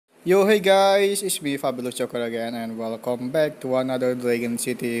Yo, hey guys, it's me Fabulous Joker again, and welcome back to another Dragon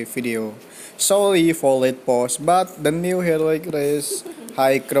City video. Sorry for late post, but the new heroic race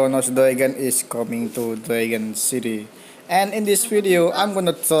High Chronos Dragon is coming to Dragon City. And in this video, I'm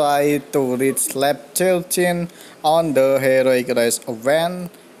gonna try to reach lap 13 on the heroic race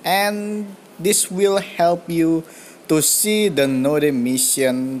event, and this will help you to see the node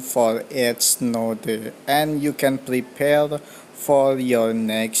mission for each node, and you can prepare for your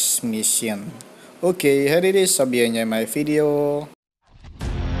next mission. Okay, here it is, sabihin my video.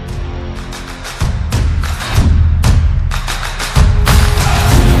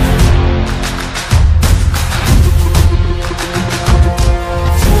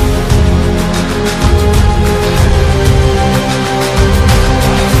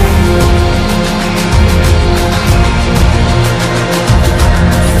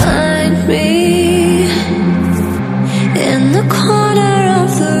 In the corner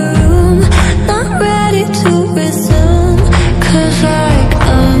of the room, not ready to resume, 'cause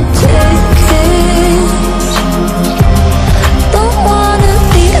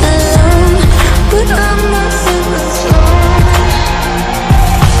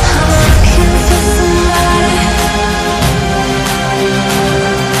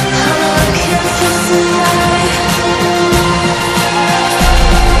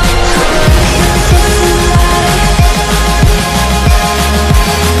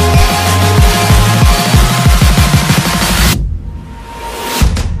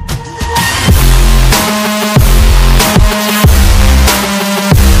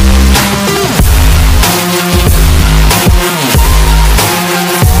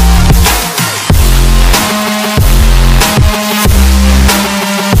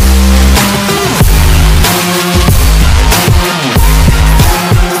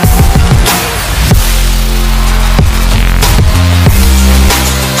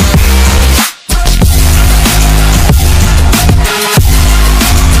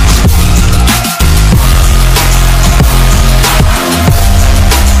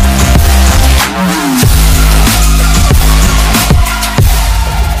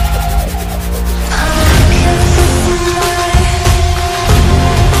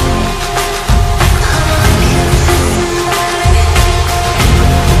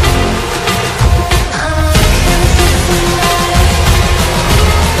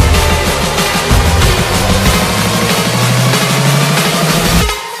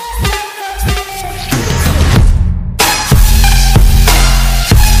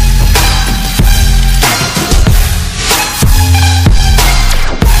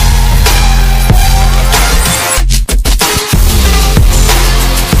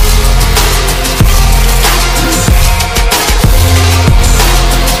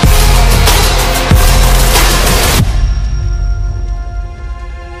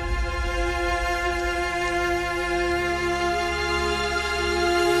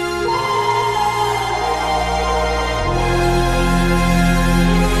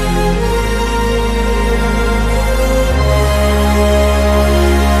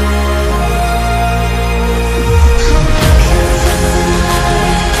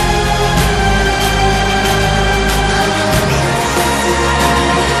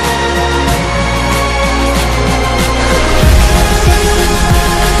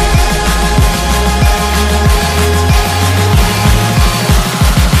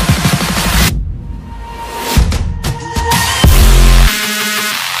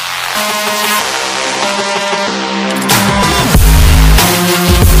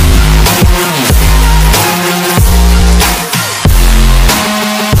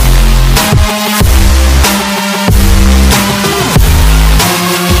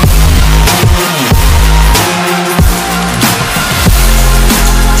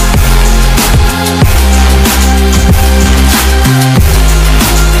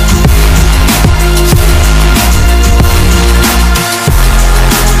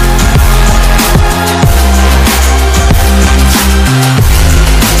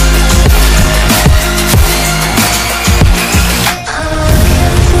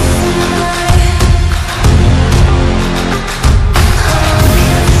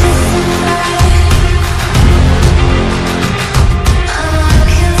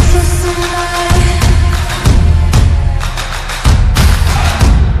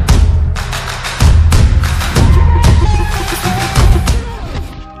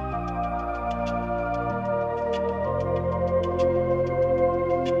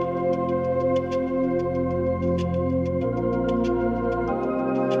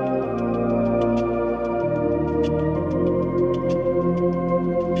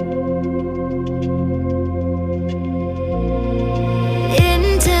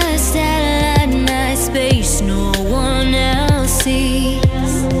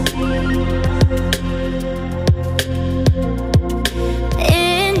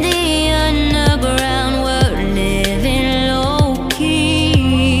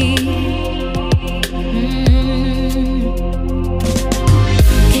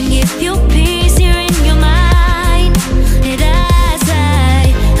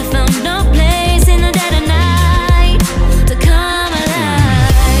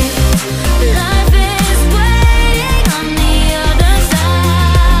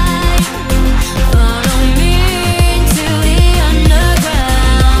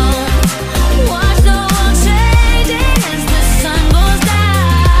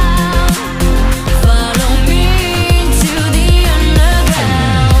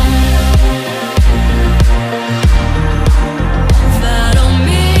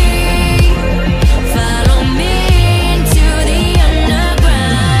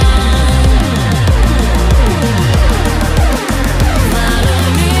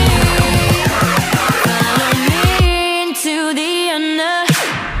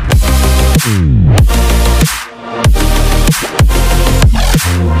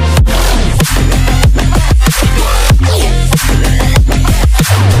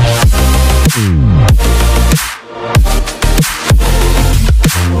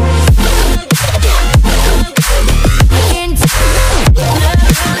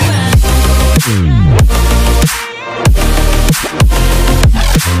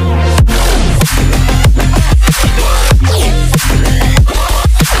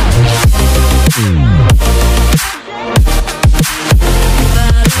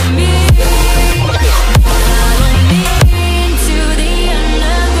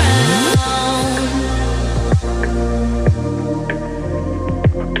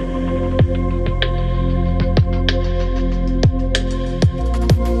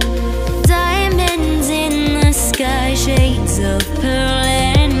of pearl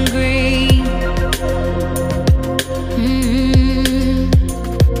and green.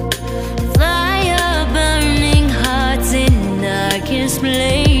 Fire burning hearts in darkest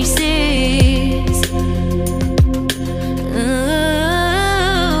places.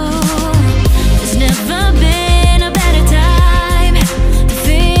 There's never been a better time to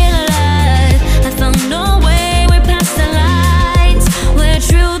feel alive. I found a way way past the lines where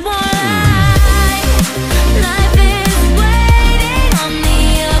truth won't lie. Life is waiting on the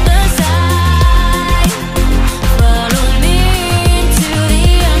other side. Follow me into the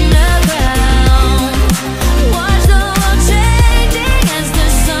underground. Watch the world changing as the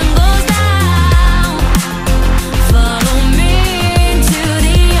sun goes down. Follow me into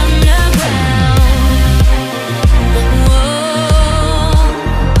the underground. Whoa,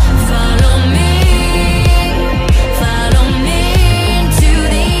 follow me into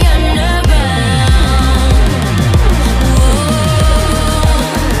the underground.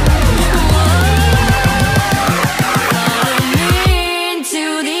 Follow me into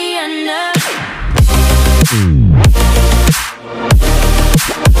the underground.